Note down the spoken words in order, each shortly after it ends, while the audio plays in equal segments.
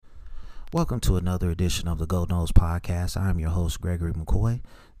Welcome to another edition of the Go Nose Podcast. I am your host, Gregory McCoy.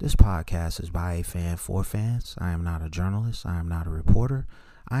 This podcast is by a fan for fans. I am not a journalist. I am not a reporter.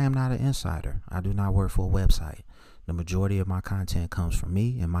 I am not an insider. I do not work for a website. The majority of my content comes from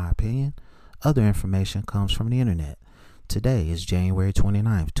me, in my opinion. Other information comes from the internet. Today is January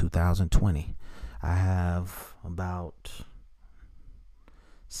 29th, 2020. I have about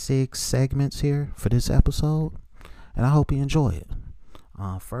 6 segments here for this episode, and I hope you enjoy it.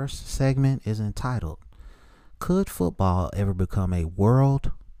 First segment is entitled, Could Football Ever Become a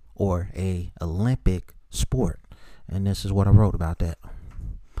World or a Olympic Sport? And this is what I wrote about that.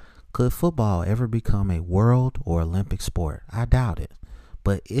 Could football ever become a world or Olympic sport? I doubt it.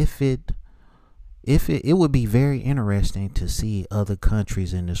 But if it would be very interesting to see other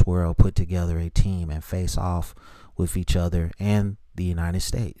countries in this world put together a team and face off with each other and the United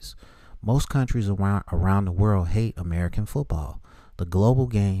States. Most countries around the world hate American football. The global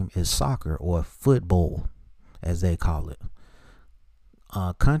game is soccer, or football, as they call it.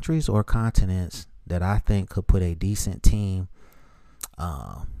 Countries or continents that I think could put a decent team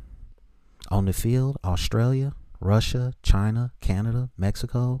on the field: Australia, Russia, China, Canada,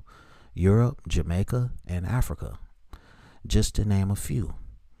 Mexico, Europe, Jamaica, and Africa, just to name a few.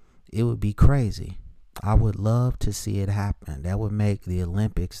 It would be crazy. I would love to see it happen. That would make the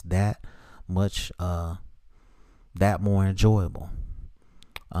Olympics that much more enjoyable.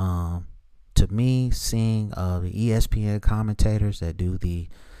 To me, seeing the ESPN commentators that do the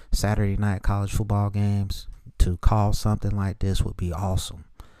Saturday night college football games to call something like this would be awesome.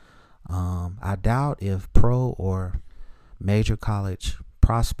 I doubt if pro or major college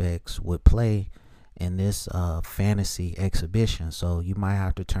prospects would play in this fantasy exhibition, so you might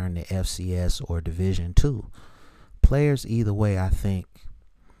have to turn to FCS or Division II. Players either way, I think,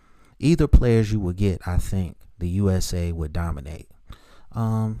 either players you would get, I think the USA would dominate.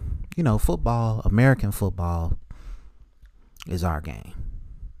 Football, American football is our game.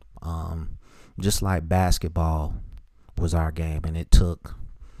 Just like basketball was our game, and it took,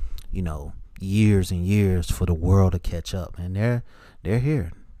 years and years for the world to catch up, and they're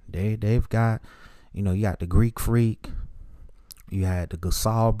here. They've got, you got the Greek Freak, you had the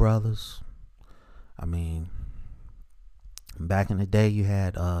Gasol brothers. I mean, back in the day, you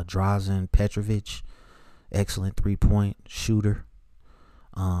had Drazen Petrovic, excellent 3-point shooter.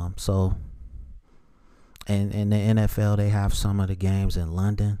 So in the NFL, they have some of the games in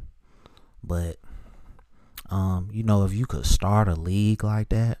London, but if you could start a league like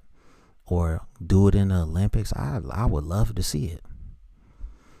that or do it in the Olympics, I would love to see it.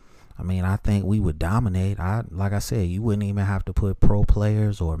 I mean, I think we would dominate. Like I said, you wouldn't even have to put pro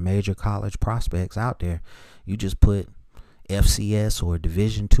players or major college prospects out there. You just put FCS or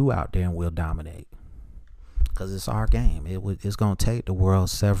Division II out there and we'll dominate. Because it's our game. It's going to take the world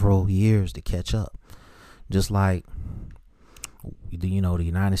several years to catch up. Just like, the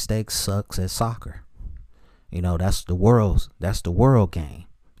United States sucks at soccer. That's the world game.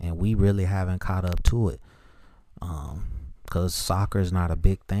 And we really haven't caught up to it. Because soccer is not a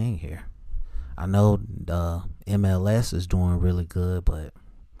big thing here. I know the MLS is doing really good, but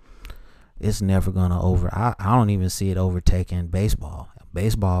it's never going to I don't even see it overtaking baseball.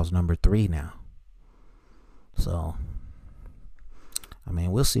 Baseball's number 3 now. So, I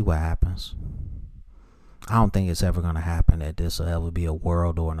mean, we'll see what happens. I don't think it's ever going to happen that this will ever be a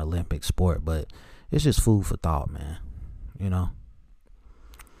world or an Olympic sport, but it's just food for thought, man.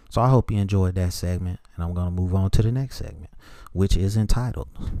 So I hope you enjoyed that segment, and I'm going to move on to the next segment, which is entitled,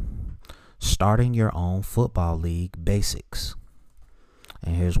 Starting Your Own Football League Basics.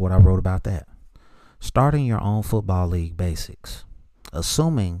 And here's what I wrote about that. Starting your own football league basics.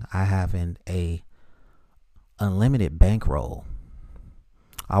 Assuming I have a unlimited bankroll,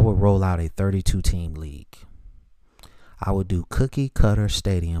 I would roll out a 32-team league. I would do cookie cutter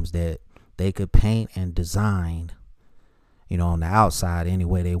stadiums that they could paint and design, on the outside any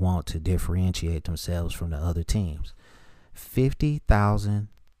way they want to differentiate themselves from the other teams. 50,000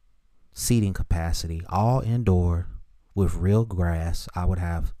 seating capacity, all indoor with real grass. I would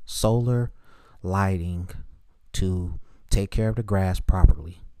have solar lighting to take care of the grass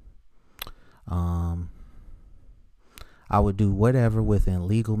properly. I would do whatever within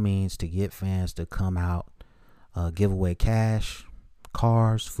legal means to get fans to come out, give away cash,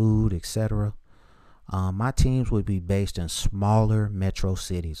 cars, food, etc. My teams would be based in smaller metro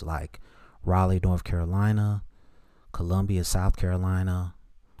cities like Raleigh, North Carolina, Columbia, South Carolina,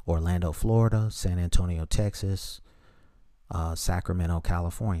 Orlando, Florida, San Antonio, Texas, Sacramento,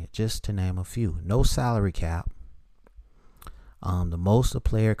 California, just to name a few. No salary cap. The most a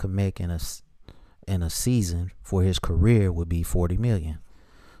player could make in a season for his career would be $40 million.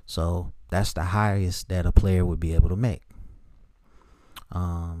 So that's the highest that a player would be able to make.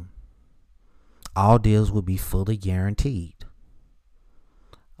 All deals would be fully guaranteed.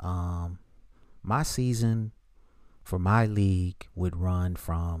 My season for my league would run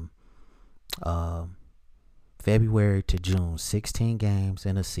from February to June, 16 games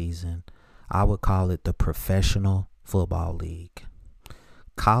in a season. I would call it the Professional Football League.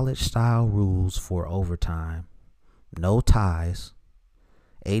 College style rules for overtime, no ties,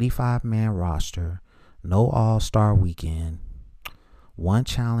 85-man roster, no all-star weekend, one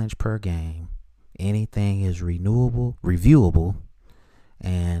challenge per game, anything is reviewable,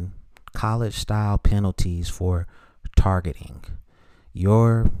 and college style penalties for targeting.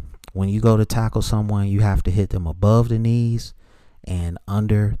 When you go to tackle someone, you have to hit them above the knees and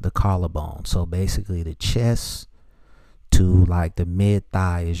under the collarbone. So basically the chest to like the mid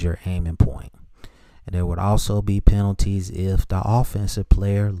thigh is your aiming point. And there would also be penalties if the offensive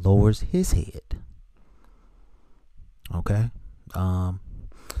player lowers his head. Okay. I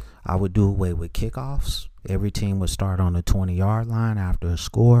would do away with kickoffs. Every team would start on the 20-yard line after a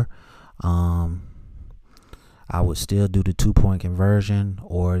score. I would still do the 2-point conversion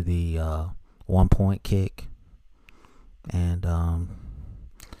or the 1-point kick. And,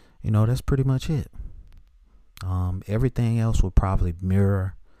 that's pretty much it. Everything else would probably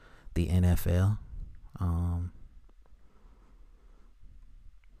mirror the NFL.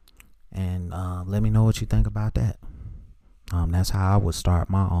 Let me know what you think about that. That's how I would start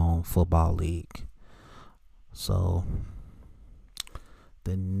my own football league. So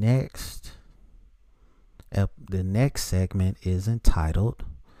the next segment is entitled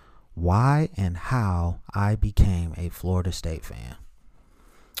 "Why and How I Became a Florida State Fan."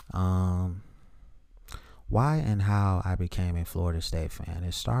 Why and how I became a Florida State fan.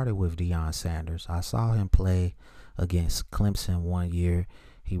 It started with Deion Sanders. I saw him play against Clemson one year.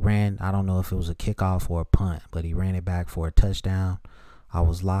 He ran, I don't know if it was a kickoff or a punt, but he ran it back for a touchdown. I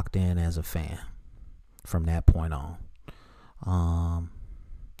was locked in as a fan from that point on.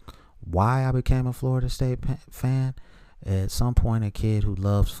 Why I became a Florida State fan? At some point, a kid who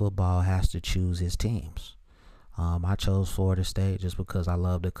loves football has to choose his teams. I chose Florida State just because I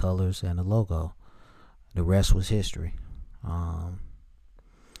love the colors and the logo. The rest was history. Going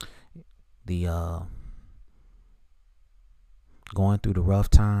through the rough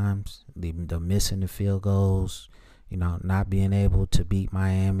times, the missing the field goals, not being able to beat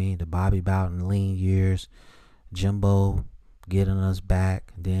Miami, the Bobby Bowden lean years, Jimbo getting us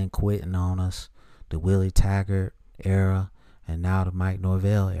back, then quitting on us, the Willie Taggart era, and now the Mike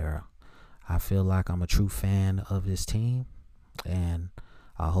Norvell era. I feel like I'm a true fan of this team, and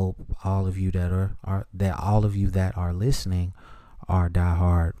I hope all of you that are listening are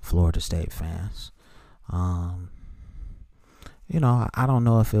diehard Florida State fans. I don't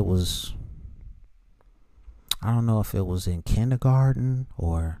know if it was in kindergarten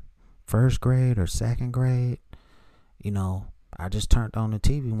or first grade or second grade. I just turned on the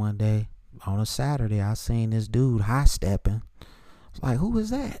TV one day on a Saturday. I seen this dude high stepping. I was like, who is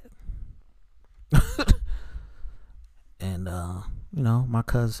that? And my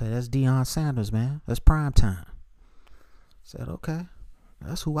cousin said, that's Deion Sanders, man. That's prime time. I said, okay,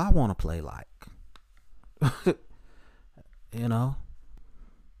 that's who I want to play like.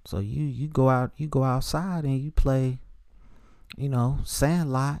 So you go outside and you play,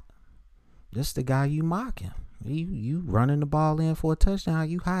 Sandlot. This the guy you mocking. You running the ball in for a touchdown.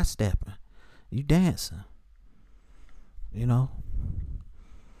 You high stepping. You dancing.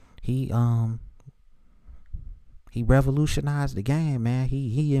 He revolutionized the game, man.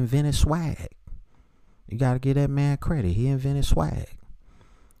 He invented swag. You got to give that man credit. He invented swag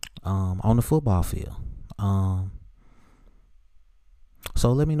on the football field.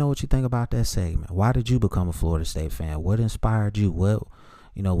 So let me know what you think about that segment. Why did you become a Florida State fan? What inspired you? What,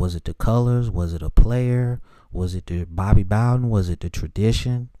 was it the colors? Was it a player? Was it the Bobby Bowden? Was it the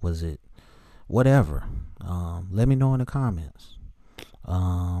tradition? Was it whatever? Let me know in the comments.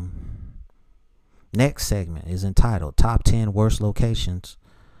 Next segment is entitled Top 10 Worst Locations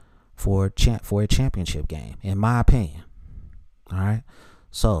for a Championship Game, in my opinion. All right.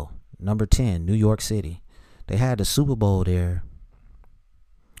 So, number 10, New York City. They had the Super Bowl there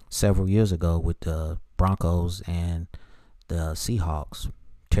several years ago with the Broncos and the Seahawks.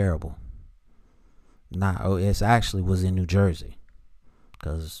 Terrible. It actually was in New Jersey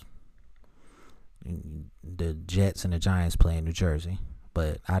because the Jets and the Giants play in New Jersey,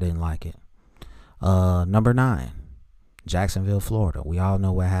 but I didn't like it. Number 9, Jacksonville, Florida. We all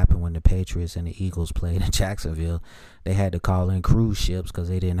know what happened when the Patriots and the Eagles played in Jacksonville. They had to call in cruise ships because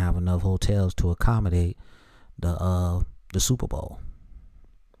they didn't have enough hotels to accommodate the Super Bowl.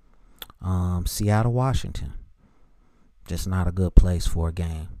 Seattle, Washington. Just not a good place for a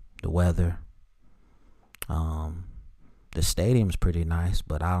game. The weather. The stadium's pretty nice,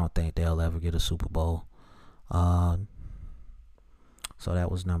 but I don't think they'll ever get a Super Bowl. So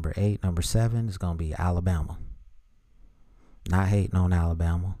that was number 8. Number 7 is going to be Alabama. Not hating on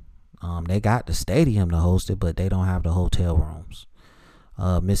Alabama. They got the stadium to host it, but they don't have the hotel rooms.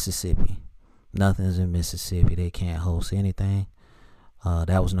 Mississippi. Nothing's in Mississippi. They can't host anything.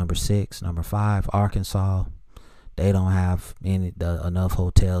 That was number 6. Number 5, Arkansas. They don't have enough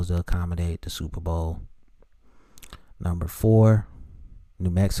hotels to accommodate the Super Bowl. Number 4, New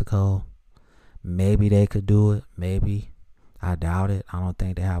Mexico. Maybe they could do it. Maybe. I doubt it. I don't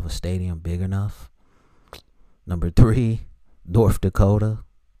think they have a stadium big enough. Number 3, North Dakota.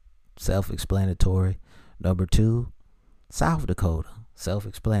 Self-explanatory. Number 2, South Dakota.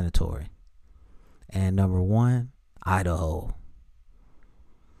 Self-explanatory. And number 1, Idaho.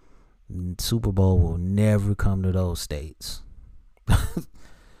 Super Bowl will never come to those states.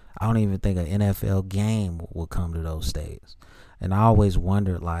 I don't even think an NFL game will come to those states. And I always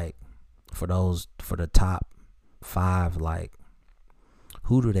wondered, like, for the top 5, like,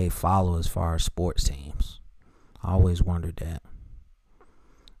 who do they follow as far as sports teams? I always wondered that.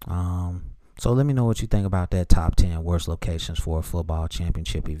 So let me know what you think about that top 10 worst locations for a football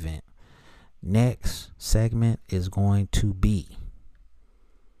championship event. Next segment is going to be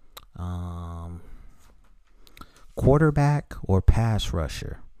quarterback or pass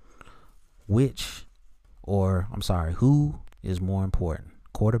rusher. Who is more important,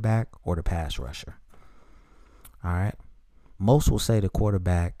 quarterback or the pass rusher? All right. Most will say the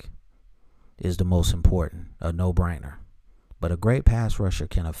quarterback is the most important, a no-brainer. But a great pass rusher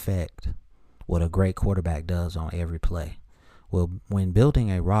can affect what a great quarterback does on every play. Well, when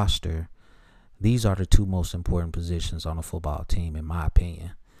building a roster, these are the 2 most important positions on a football team, in my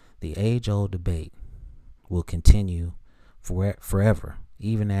opinion. The age-old debate will continue forever,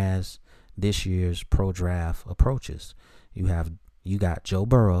 even as this year's pro draft approaches. You got Joe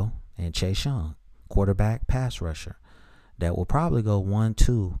Burrow and Chase Young, quarterback, pass rusher, that will probably go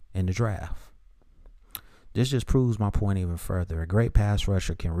 1-2 in the draft. This just proves my point even further. A great pass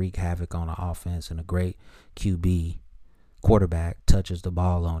rusher can wreak havoc on the offense, and a great QB quarterback touches the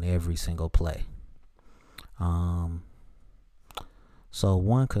ball on every single play. So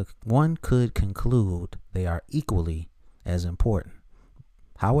one could conclude they are equally as important.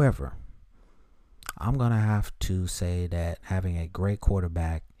 However, I'm going to have to say that having a great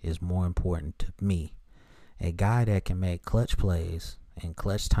quarterback is more important to me. A guy that can make clutch plays in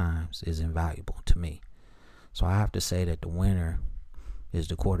clutch times is invaluable to me. So I have to say that the winner is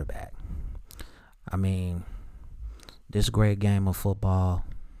the quarterback. I mean, this great game of football,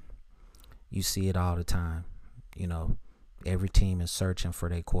 you see it all the time. You know, every team is searching for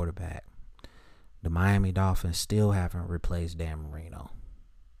their quarterback. The Miami Dolphins still haven't replaced Dan Marino.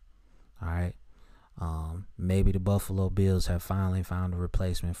 All right. Maybe the Buffalo Bills have finally found a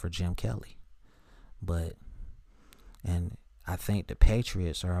replacement for Jim Kelly. And I think the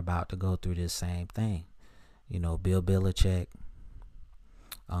Patriots are about to go through this same thing. You know, Bill Belichick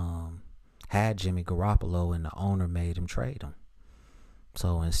had Jimmy Garoppolo, and the owner made him trade him.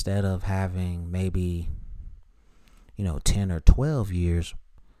 So instead of having maybe, 10 or 12 years,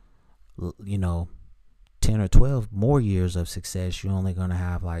 10 or 12 more years of success, you're only going to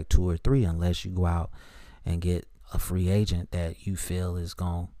have like 2 or 3 unless you go out and get a free agent that you feel is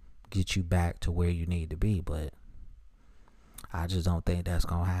going to get you back to where you need to be. But I just don't think that's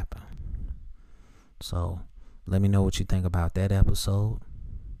going to happen. So let me know what you think about that episode.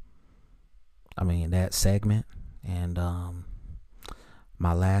 That segment. And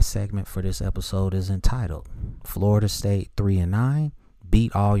my last segment for this episode is entitled Florida State 3-9,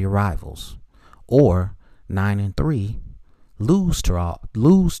 beat all your rivals, or 9-3, lose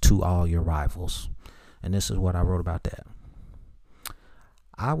to all your rivals. And this is what I wrote about that.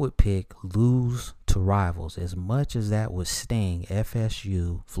 I would pick lose to rivals. As much as that would sting,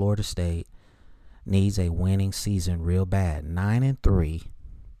 FSU, Florida State, needs a winning season real bad. 9-3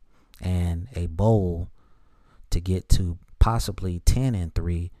 and a bowl to get to possibly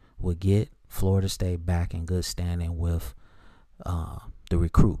 10-3 would get Florida State back in good standing with the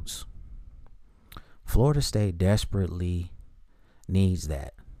recruits. Florida State desperately needs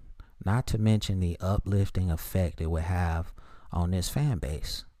that. Not to mention the uplifting effect it would have on this fan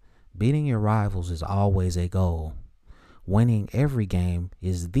base. Beating your rivals is always a goal. Winning every game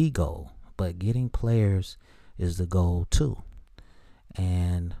is the goal, but getting players is the goal too.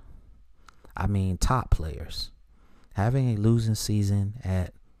 And top players. Having a losing season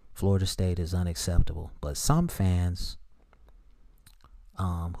at Florida State is unacceptable, but some fans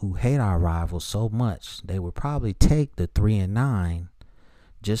who hate our rivals so much, they would probably take the 3-9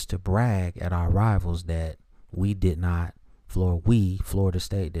 just to brag at our rivals that Florida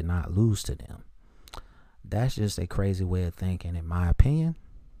State did not lose to them. That's just a crazy way of thinking, in my opinion.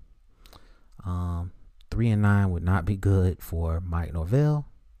 3-9 would not be good for Mike Norvell.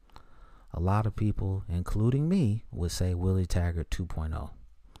 A lot of people, including me, would say Willie Taggart 2.0.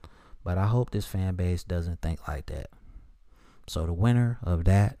 But I hope this fan base doesn't think like that. So the winner of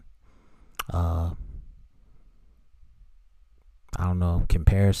that,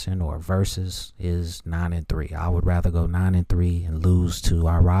 comparison or versus is 9-3. I would rather go 9-3 and lose to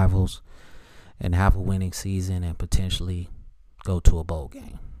our rivals and have a winning season and potentially go to a bowl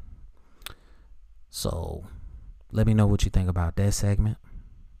game. So let me know what you think about that segment.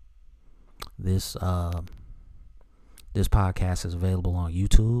 This podcast is available on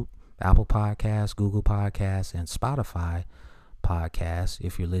YouTube, Apple Podcasts, Google Podcasts, and Spotify Podcasts.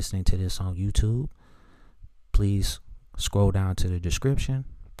 If you're listening to this on YouTube, please scroll down to the description,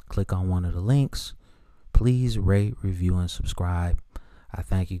 click on one of the links. Please rate, review, and subscribe. I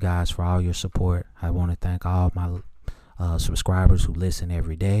thank you guys for all your support. I want to thank all my subscribers who listen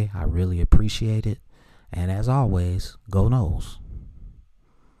every day. I really appreciate it. And as always, go Noles.